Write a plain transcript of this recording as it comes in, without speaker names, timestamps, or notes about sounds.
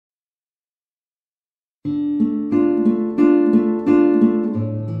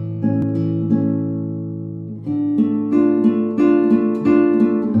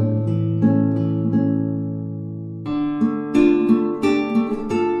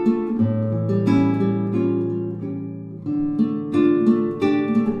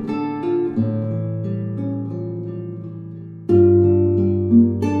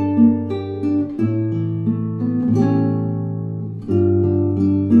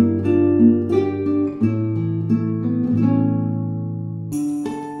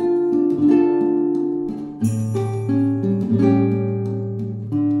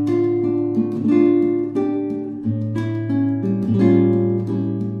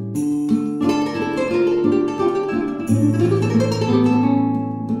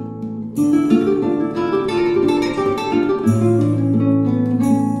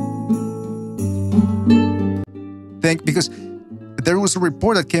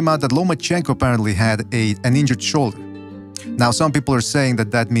report that came out that Lomachenko apparently had an injured shoulder. Now, some people are saying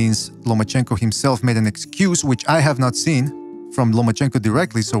that that means Lomachenko himself made an excuse, which I have not seen from Lomachenko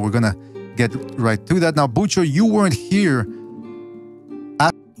directly, so we're gonna get right to that. Now, Bucho, you weren't here.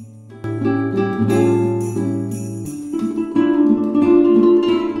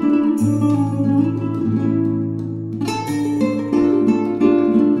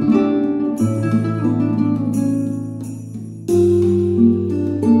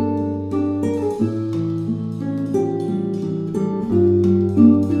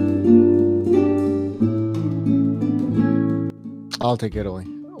 I'll take it away.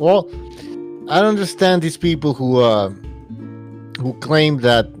 Well, I don't understand these people who claim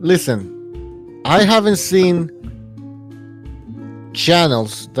that. Listen, I haven't seen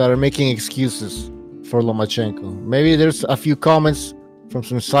channels that are making excuses for Lomachenko. Maybe there's a few comments from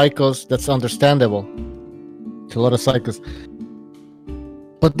some psychos. That's understandable. To a lot of psychos,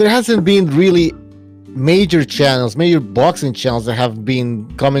 but there hasn't been really major channels, major boxing channels that have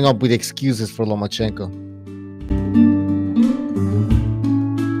been coming up with excuses for Lomachenko.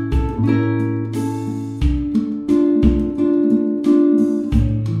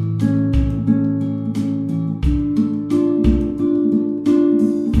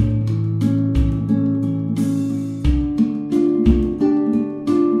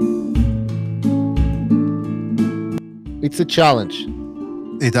 It's a challenge.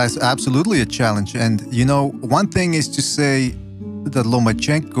 It is absolutely a challenge. And, you know, one thing is to say that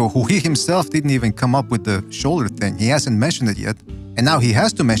Lomachenko, who he himself didn't even come up with the shoulder thing, he hasn't mentioned it yet. And now he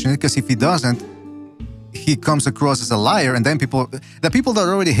has to mention it, because if he doesn't, he comes across as a liar. And then the people that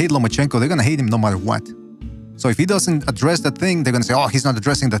already hate Lomachenko, they're going to hate him no matter what. So if he doesn't address that thing, they're going to say, oh, he's not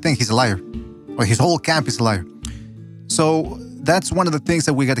addressing the thing, he's a liar. Or his whole camp is a liar. So that's one of the things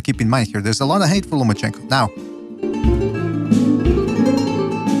that we got to keep in mind here. There's a lot of hate for Lomachenko. Now,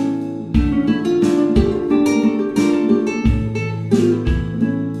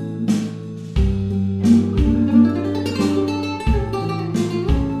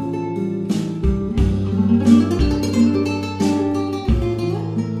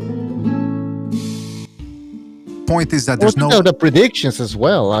 point is that there's no the predictions as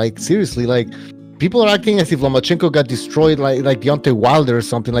well. Like, seriously, like, people are acting as if Lomachenko got destroyed, like Deontay Wilder or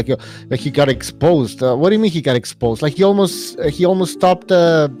something. Like he got exposed. What do you mean he got exposed? Like he almost stopped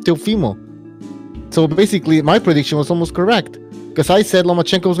Teofimo. So basically, my prediction was almost correct, because I said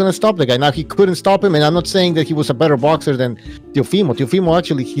Lomachenko was going to stop the guy. Now he couldn't stop him, and I'm not saying that he was a better boxer than Teofimo. Teofimo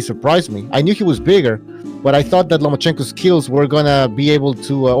actually, he surprised me. I knew he was bigger, but I thought that Lomachenko's skills were going to be able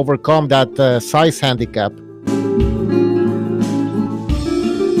to overcome that size handicap.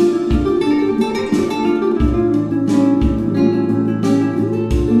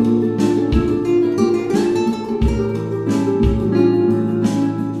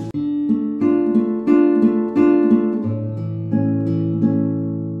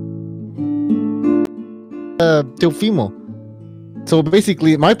 Teofimo. So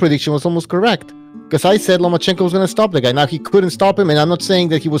basically, my prediction was almost correct, because I said Lomachenko was going to stop the guy. Now he couldn't stop him, and I'm not saying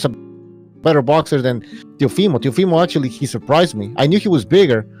that he was a better boxer than Teofimo. Teofimo actually, he surprised me. I knew he was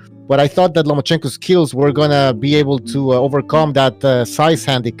bigger, but I thought that Lomachenko's skills were going to be able to overcome that size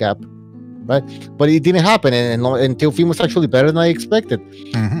handicap, right? But it didn't happen, and Teofimo was actually better than I expected.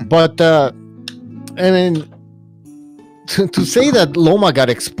 Mm-hmm. But I mean, to say that Loma got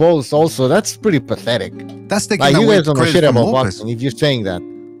exposed, also, that's pretty pathetic. That's taking like, away you guys don't know credit shit from about Lopez. boxing if you're saying that.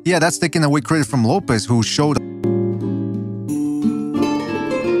 Yeah, that's taking away credit from Lopez, who showed.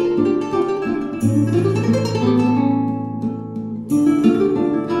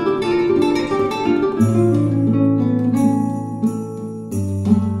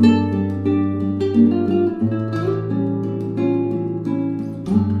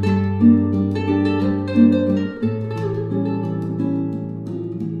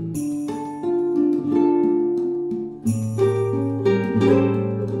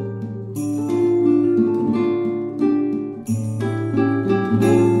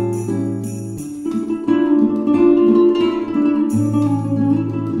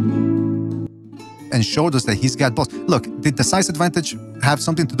 And showed us that he's got balls. Look, did the size advantage have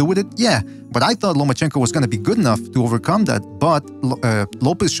something to do with it? Yeah, but I thought Lomachenko was going to be good enough to overcome that. But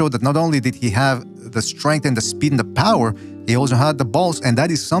Lopez showed that not only did he have the strength and the speed and the power, he also had the balls, and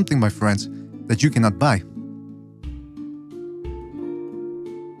that is something, my friends, that you cannot buy.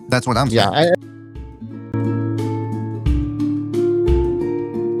 That's what I'm saying. Yeah.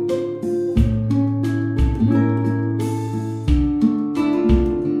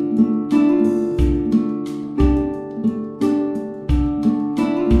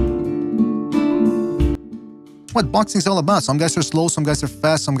 What what boxing's all about. Some guys are slow, some guys are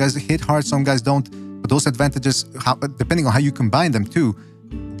fast, some guys hit hard, some guys don't. But those advantages, depending on how you combine them too,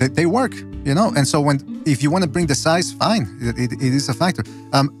 they work, you know. And so if you want to bring the size, fine, it is a factor.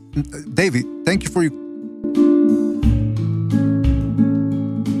 David, thank you for your.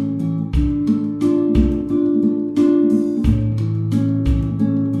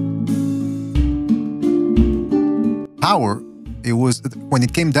 Power. It was when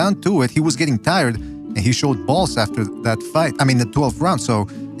it came down to it, he was getting tired, and he showed balls after that fight. I mean, the 12th round. So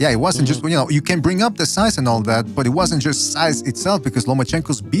yeah, it wasn't just, you know, you can bring up the size and all that, but it wasn't just size itself, because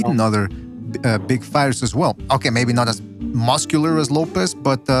Lomachenko's beaten other big fighters as well. Okay, maybe not as muscular as Lopez,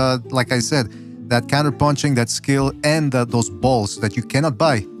 but like I said, that counter punching, that skill, and those balls that you cannot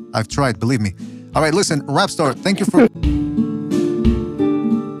buy. I've tried, believe me. All right, listen, Rapstar, thank you for.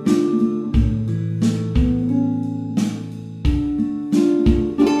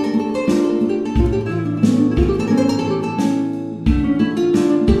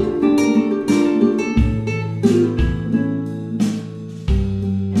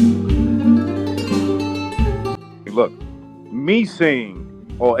 Look, me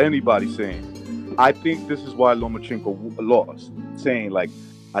saying, or anybody saying, I think this is why Lomachenko lost. Saying, like,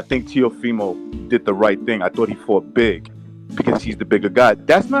 I think Teofimo did the right thing. I thought he fought big because he's the bigger guy.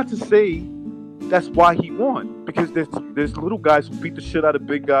 That's not to say that's why he won, because there's little guys who beat the shit out of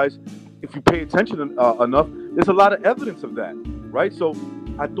big guys. If you pay attention enough, there's a lot of evidence of that, right? So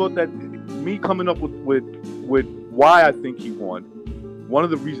I thought that me coming up with why I think he won, one of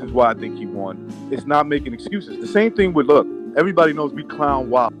the reasons why I think he won, is not making excuses. The same thing with, look, everybody knows we clown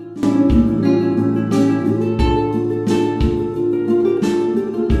wild.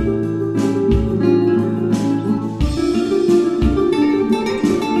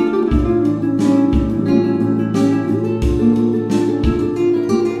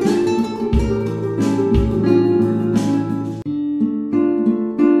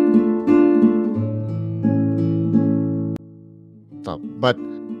 But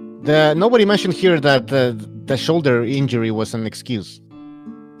nobody mentioned here that the shoulder injury was an excuse.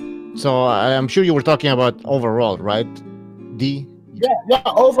 So I'm sure you were talking about overall, right, D? Yeah,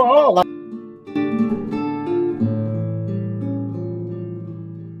 overall.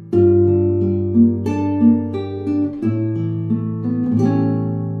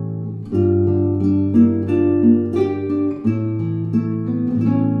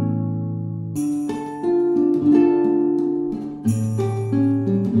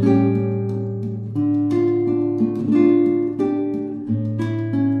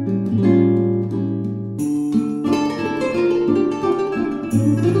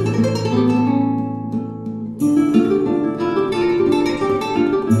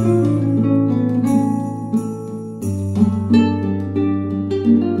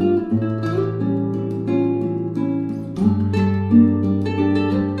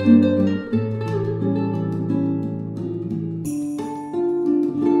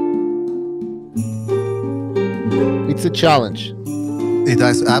 It's a challenge. It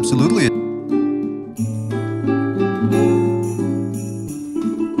is absolutely.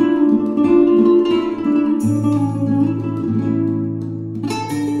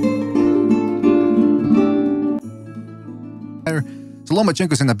 So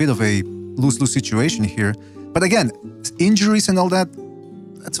Lomachenko's in a bit of a lose-lose situation here. But again, injuries and all that,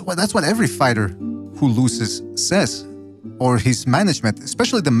 that's what every fighter who loses says. Or his management,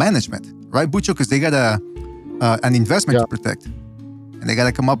 especially the management, right, Bucho? Because they got an investment to protect. And they got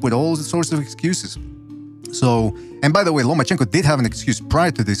to come up with all sorts of excuses. So, and by the way, Lomachenko did have an excuse prior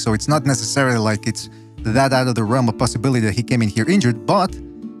to this, so it's not necessarily like it's that out of the realm of possibility that he came in here injured, but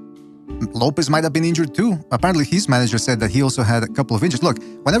Lopez might have been injured too. Apparently, his manager said that he also had a couple of injuries. Look,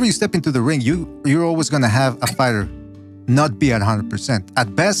 whenever you step into the ring, you're always going to have a fighter not be at 100%.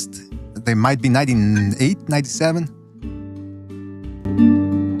 At best, they might be 98, 97.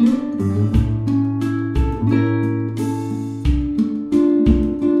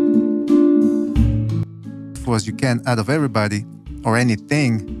 As you can out of everybody or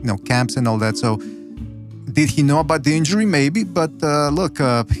anything, you know, camps and all that. So did he know about the injury? Maybe, but look,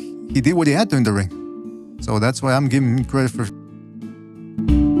 he did what he had to in the ring. So that's why I'm giving him credit for.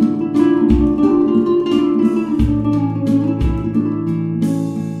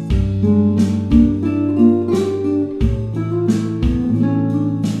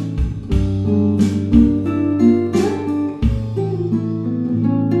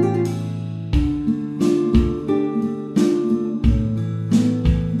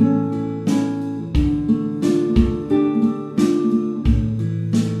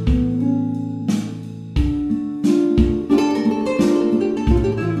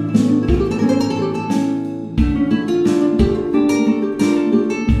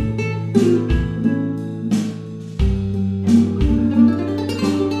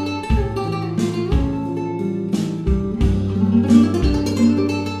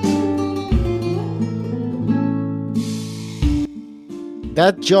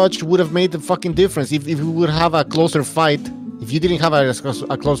 that judge would have made the fucking difference. If we would have a closer fight, if you didn't have a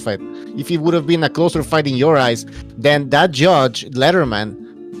close fight, if it would have been a closer fight in your eyes, then that judge,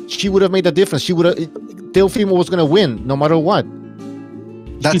 Letterman, she would have made a difference. She would have, Teofimo was going to win no matter what.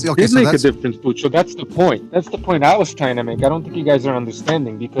 That's It okay. did So make that's a difference, Pucho. That's the point. That's the point I was trying to make. I don't think you guys are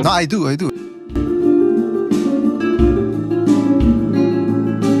understanding because no, I do. I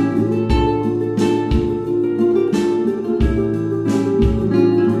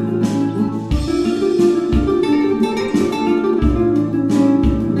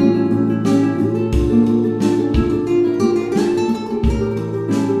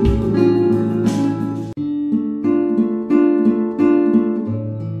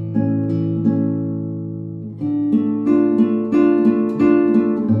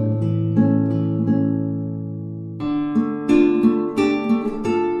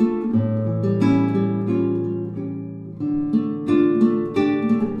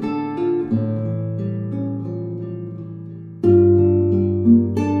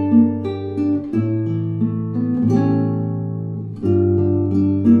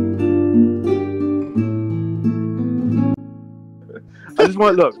just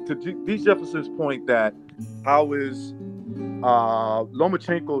want to look to D. Jefferson's point that how is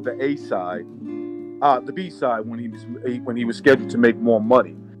Lomachenko the A side, the B side when he was scheduled to make more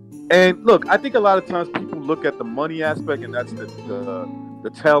money. And look, I think a lot of times people look at the money aspect, and that's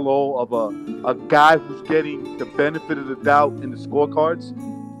the tell-all of a guy who's getting the benefit of the doubt in the scorecards.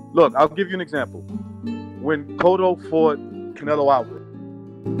 Look, I'll give you an example. When Cotto fought Canelo Alvarez,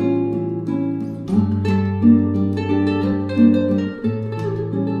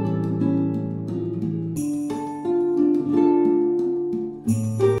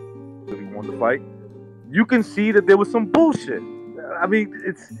 fight, you can see that there was some bullshit. I mean,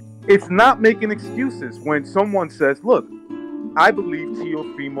 it's not making excuses when someone says, "Look, I believe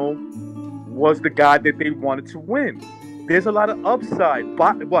Teofimo was the guy that they wanted to win." There's a lot of upside.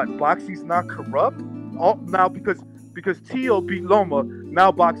 Boxing's not corrupt? Oh, now because Teo beat Loma,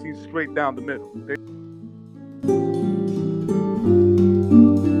 now boxing's straight down the middle.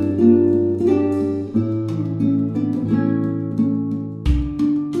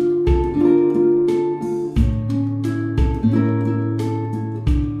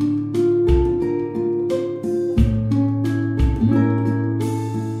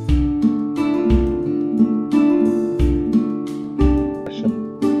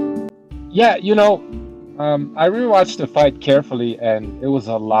 yeah, I rewatched the fight carefully, and it was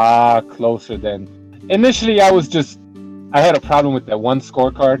a lot closer than initially. I had a problem with that one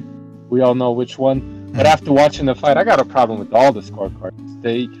scorecard. We all know which one. But after watching the fight, I got a problem with all the scorecards.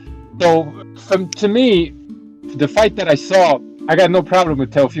 To me, the fight that I saw, I got no problem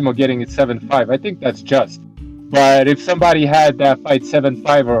with Teofimo getting it 7-5. I think that's just. But if somebody had that fight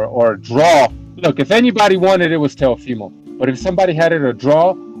 7-5 or a draw, look, if anybody wanted it was Teofimo. But if somebody had it a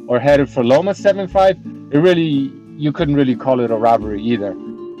draw or had it for Loma 7-5, you couldn't really call it a robbery either.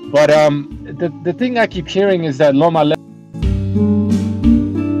 But the thing I keep hearing is that Loma left.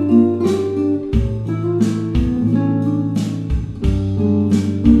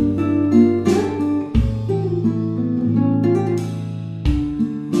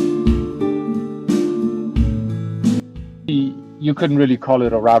 You couldn't really call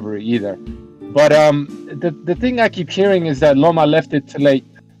it a robbery either. But the thing I keep hearing is that Loma left it too late.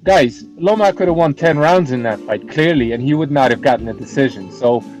 Guys, Loma could have won 10 rounds in that fight, clearly, and he would not have gotten a decision.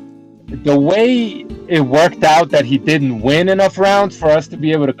 So the way it worked out that he didn't win enough rounds for us to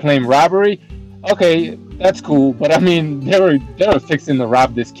be able to claim robbery, okay, that's cool. But I mean, they were fixing to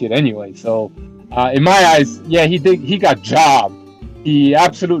rob this kid anyway. So in my eyes, yeah, he got jobbed. He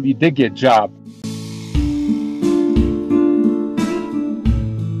absolutely did get jobbed.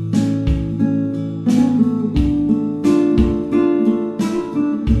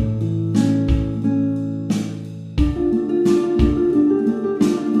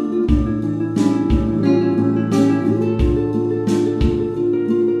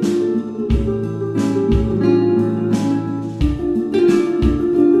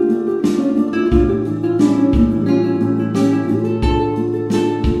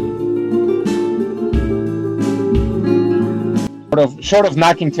 Short of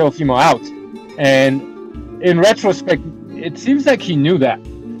knocking Teofimo out. And in retrospect, it seems like he knew that.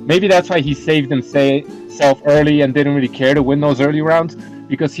 Maybe that's why he saved himself early and didn't really care to win those early rounds,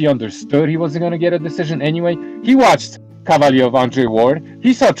 because he understood he wasn't going to get a decision anyway. He watched Cavalier of Andre Ward.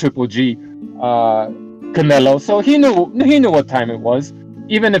 He saw Triple G Canelo, so he knew what time it was.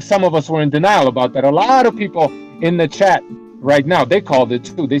 Even if some of us were in denial about that, a lot of people in the chat right now, they called it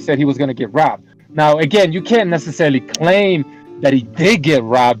too. They said he was going to get robbed. Now, again, you can't necessarily claim that he did get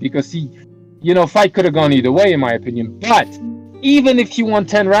robbed, because he, fight could have gone either way, in my opinion. But even if he won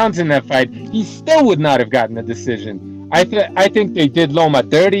 10 rounds in that fight, he still would not have gotten a decision. I think they did Loma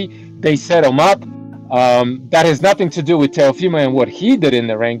dirty. They set him up. That has nothing to do with Teofimo and what he did in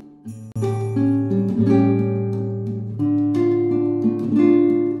the ring.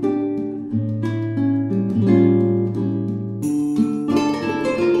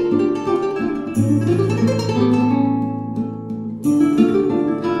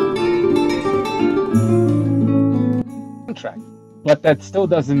 But that still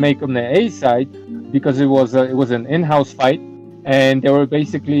doesn't make him the A side, because it was an in-house fight, and they were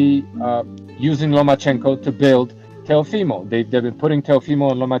basically using Lomachenko to build Teofimo. They've been putting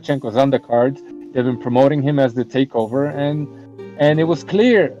Teofimo and Lomachenko's undercards. They've been promoting him as the takeover, and it was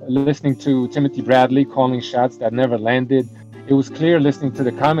clear listening to Timothy Bradley calling shots that never landed. It was clear listening to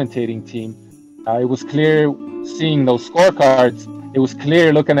the commentating team. It was clear seeing those scorecards. It was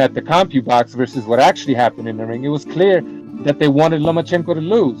clear looking at the CompuBox versus what actually happened in the ring. It was clear that they wanted Lomachenko to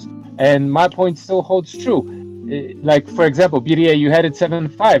lose. And my point still holds true. Like, for example, BDA, you had it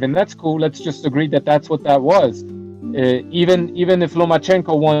 7-5, and that's cool. Let's just agree that that's what that was. Even if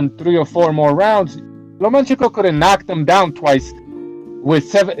Lomachenko won 3 or 4 more rounds, Lomachenko could have knocked him down twice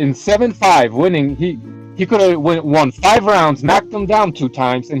with 7-5 winning. He could have won 5 rounds, knocked him down 2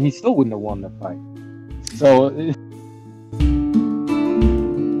 times, and he still wouldn't have won the fight. So...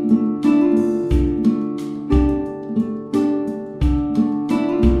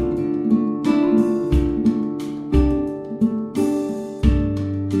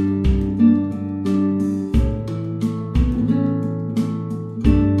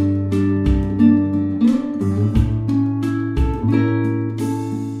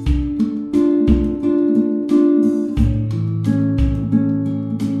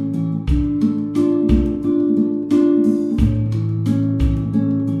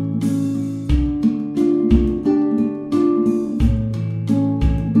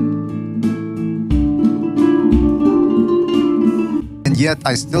 Yet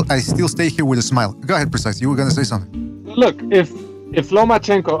I still stay here with a smile. Go ahead, Precise. You were gonna say something. Look, if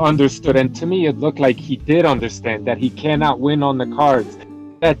Lomachenko understood, and to me it looked like he did understand that he cannot win on the cards,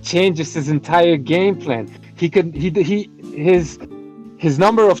 that changes his entire game plan. His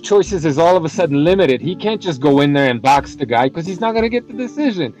number of choices is all of a sudden limited. He can't just go in there and box the guy, because he's not gonna get the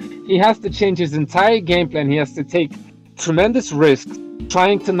decision. He has to change his entire game plan. He has to take tremendous risks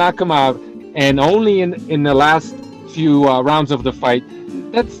trying to knock him out, and only in the last few rounds of the fight.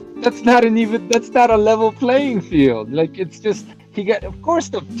 That's not a level playing field. Like, it's just, of course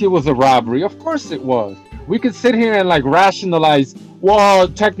it was a robbery. Of course it was. We could sit here and like rationalize, well,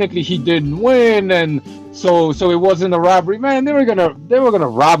 technically he didn't win, and so it wasn't a robbery. Man, they were gonna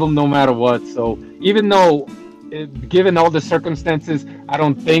rob him no matter what. So even though, given all the circumstances, I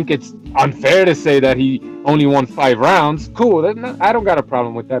don't think it's unfair to say that he only won 5 rounds. Cool, I don't got a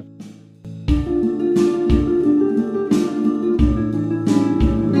problem with that.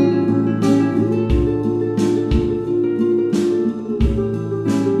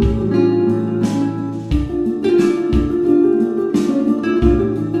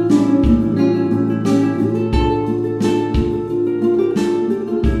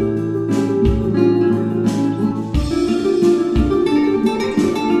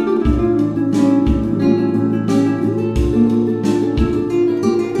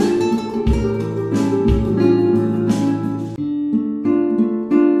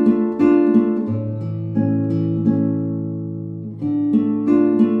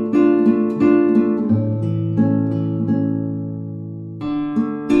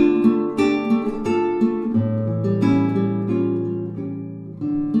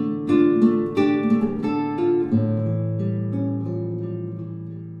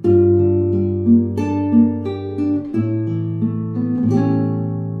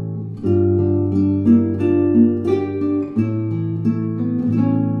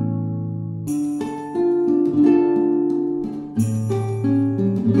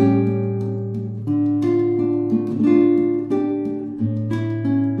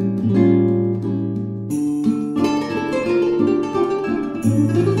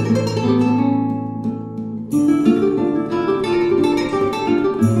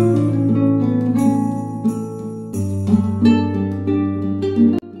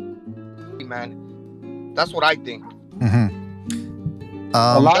 That's what I think. Mm-hmm.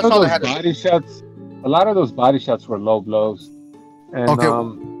 A lot of those body shots were low blows. And, okay.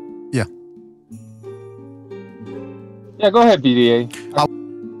 Yeah. Yeah, go ahead, BDA.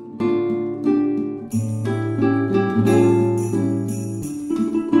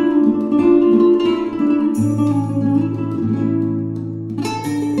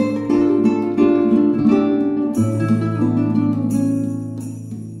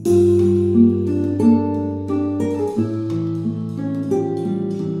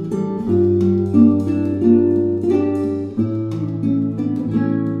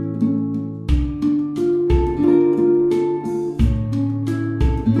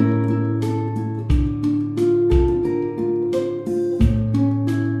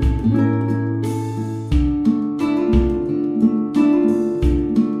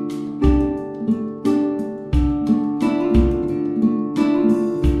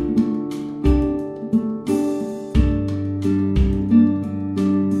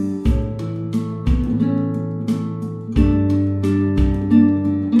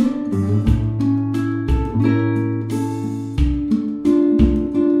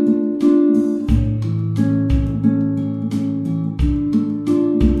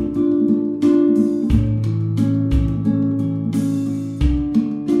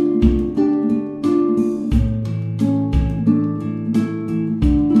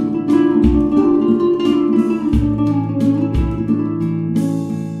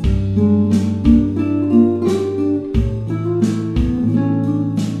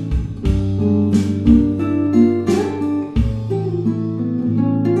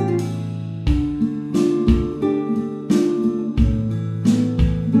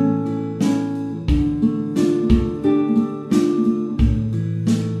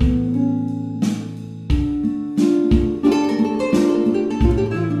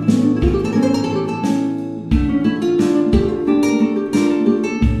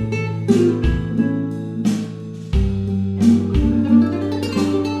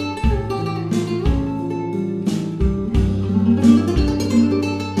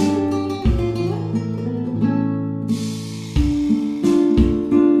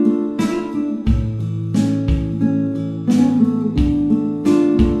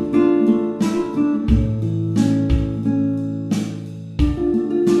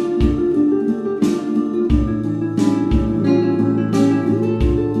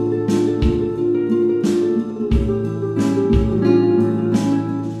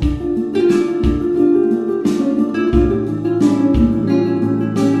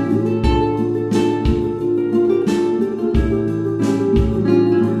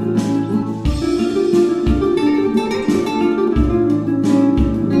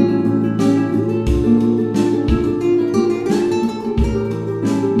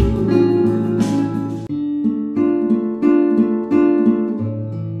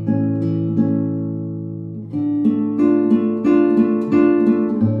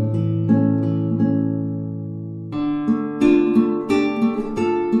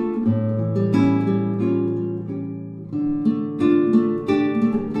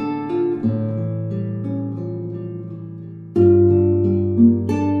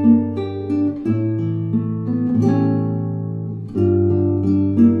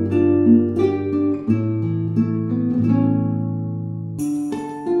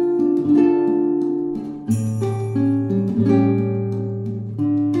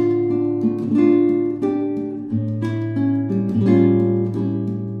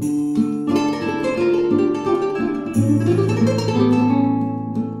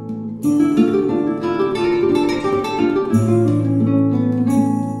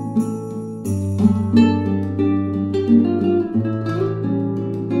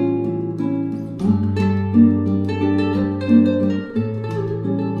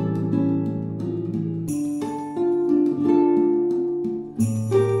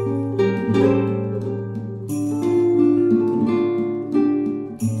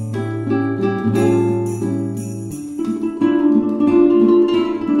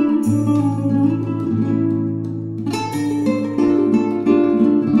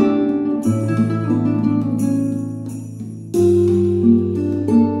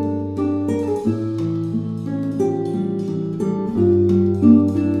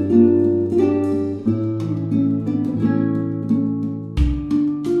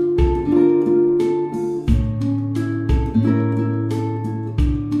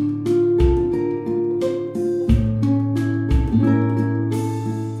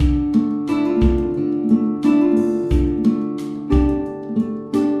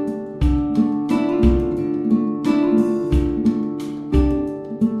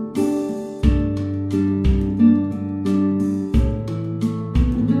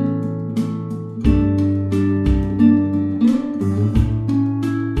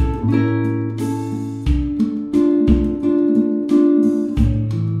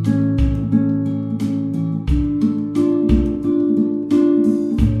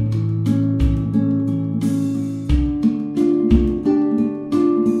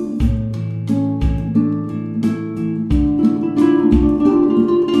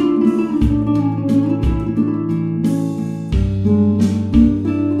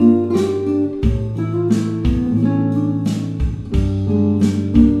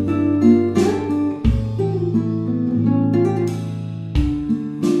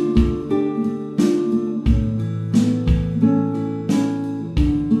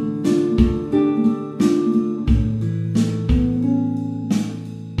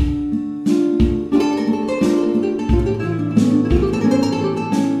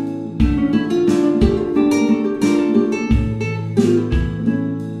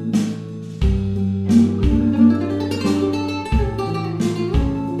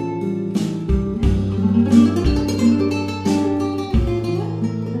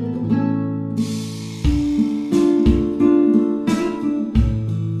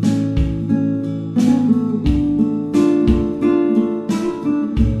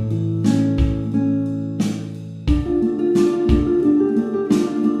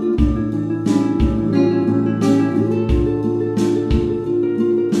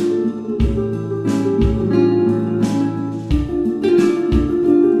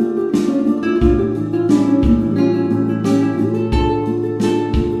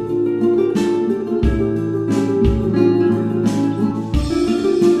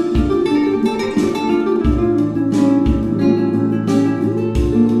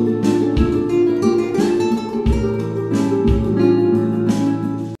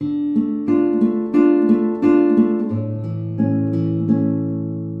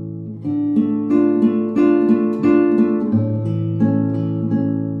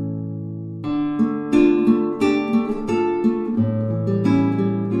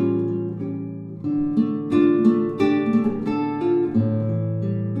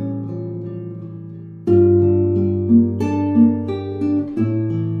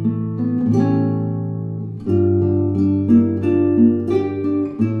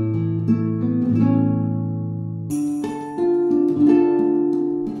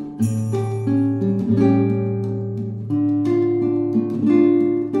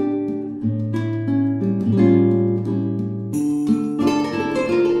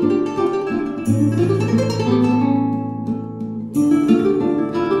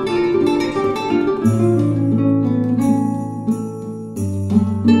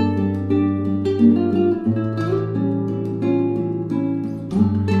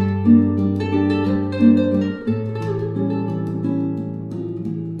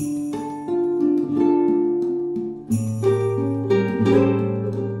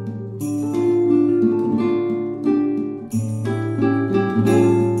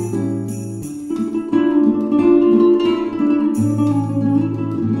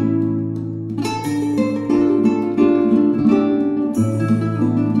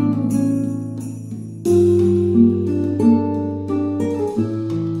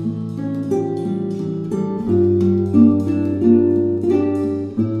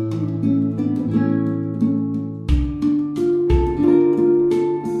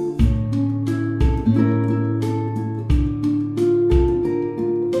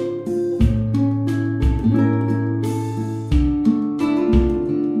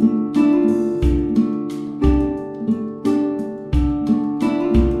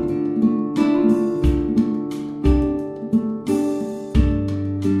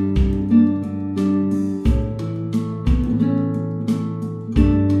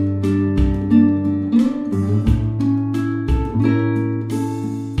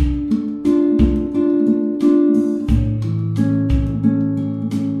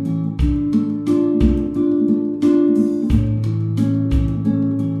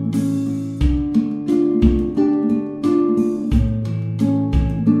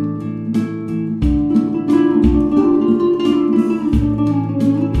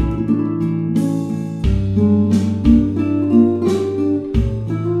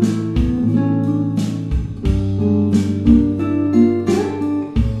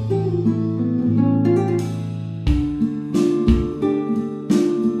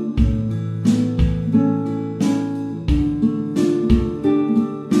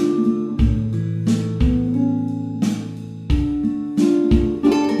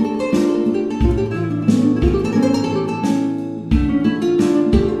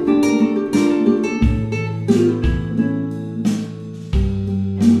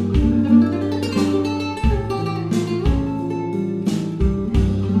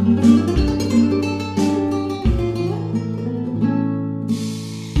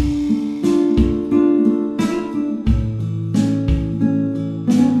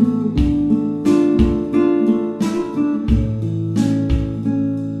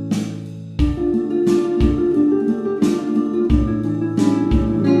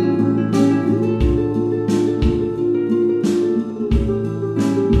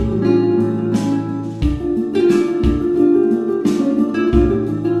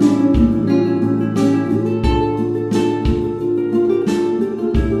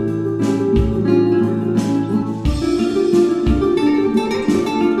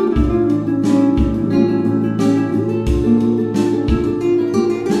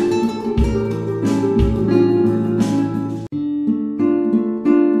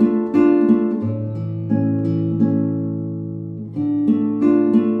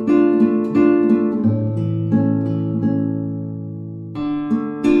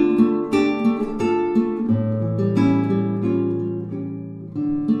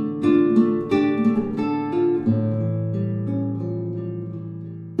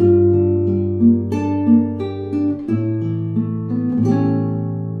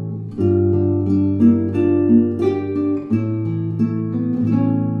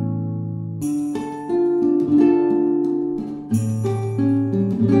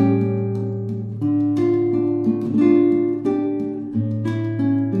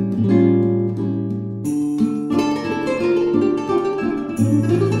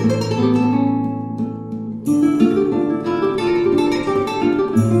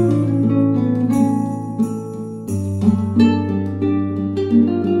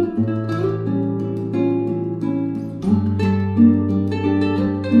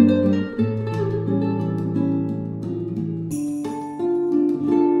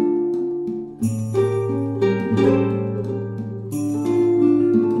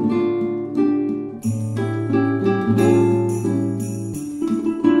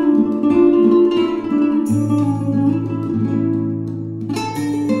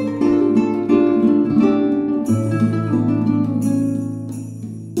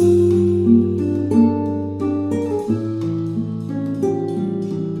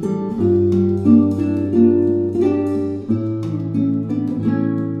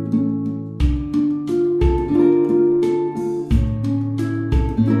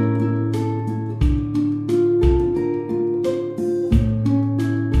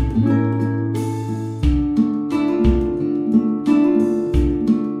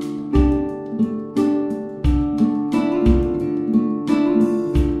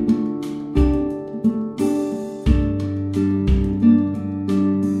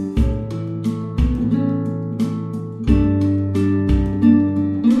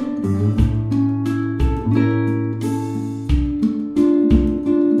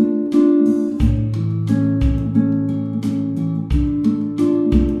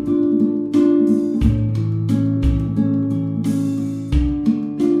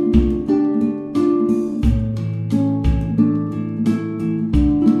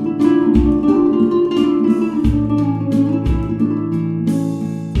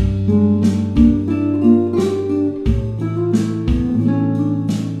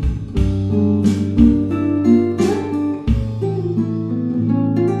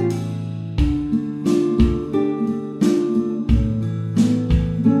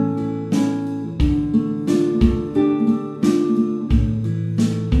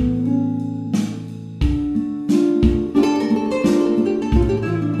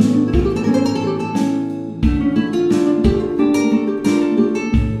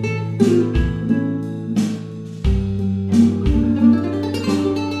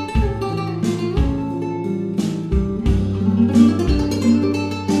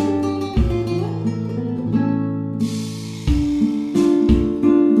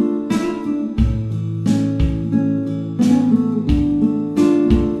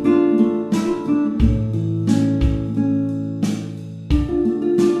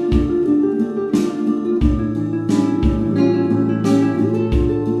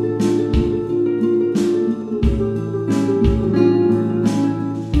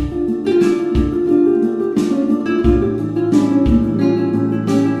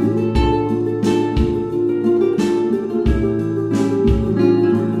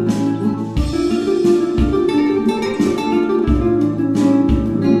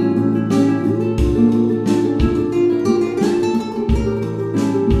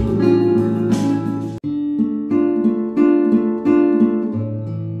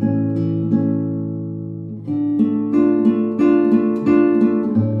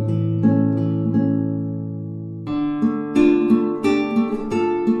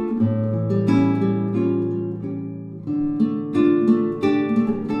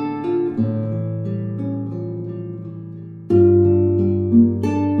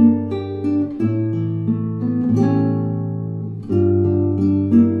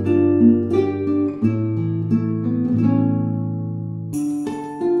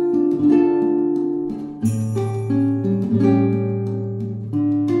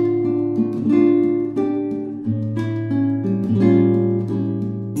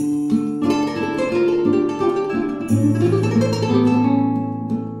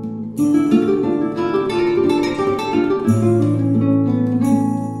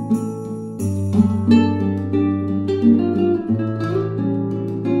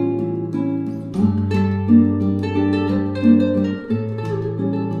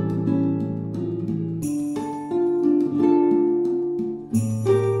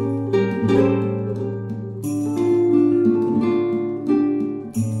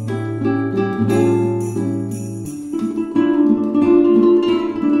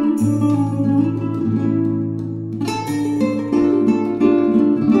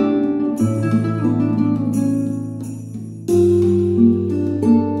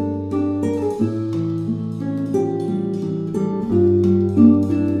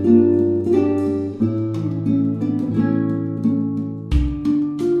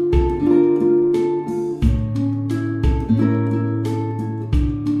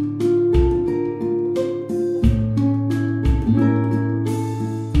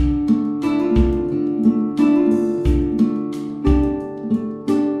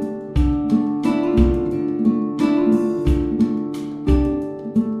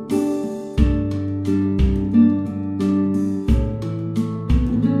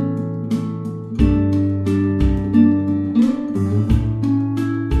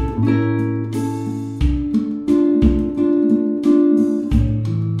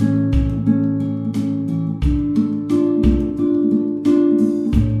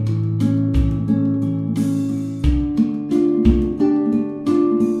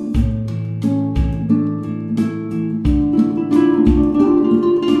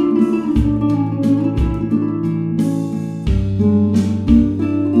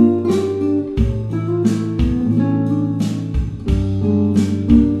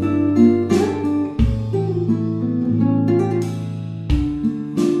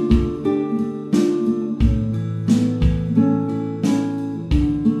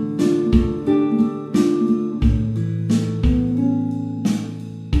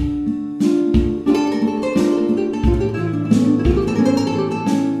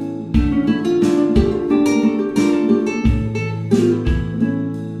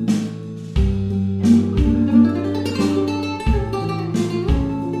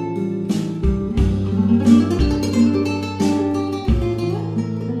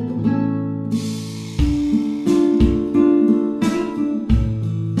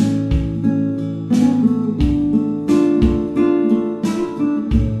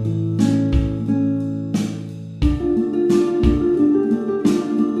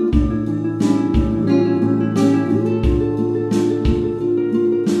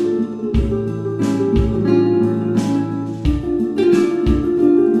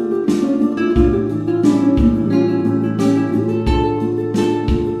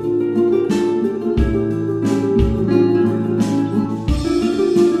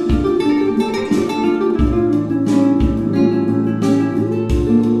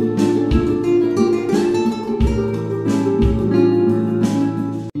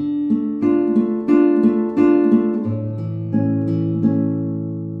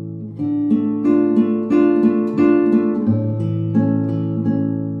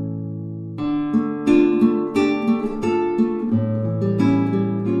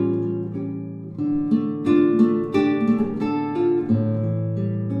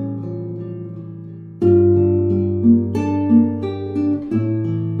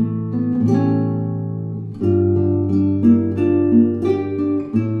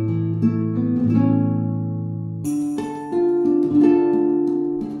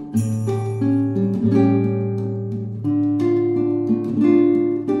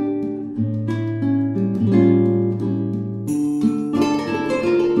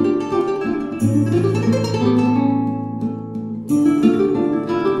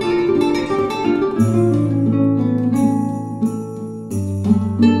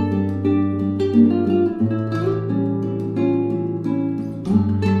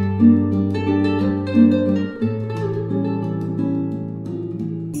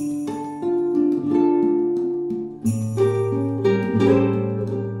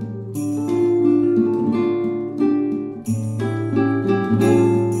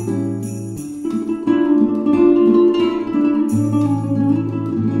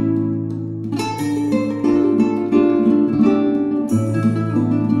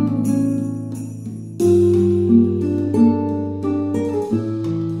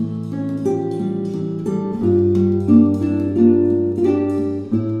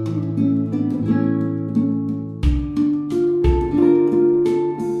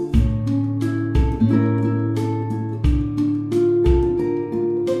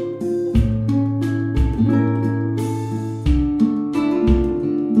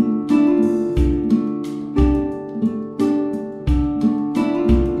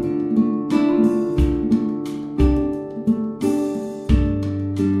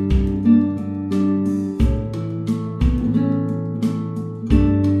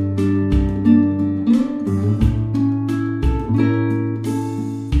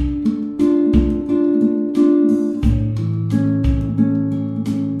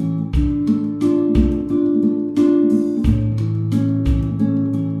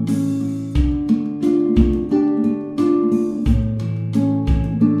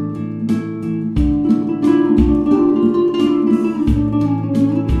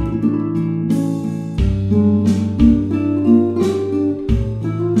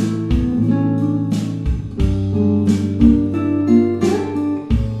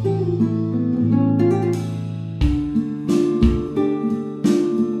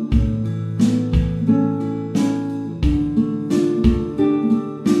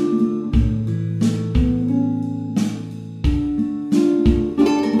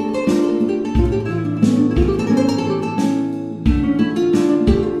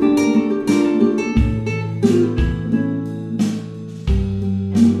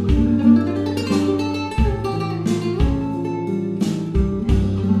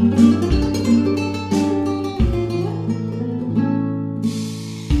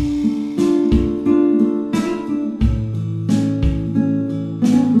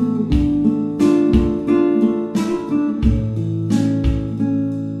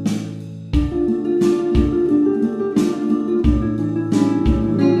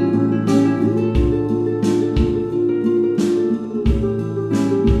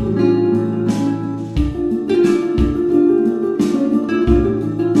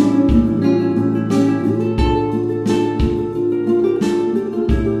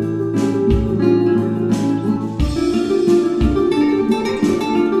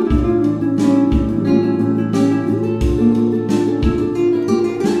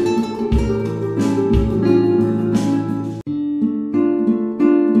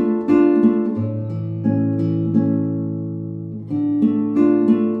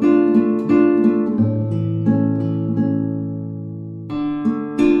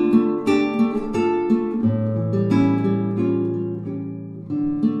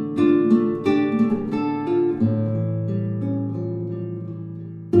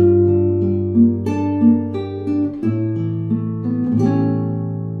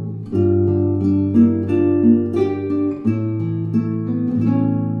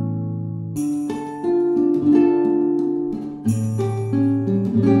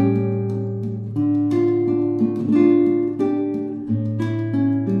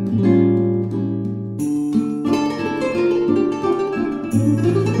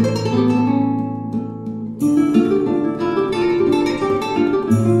 you.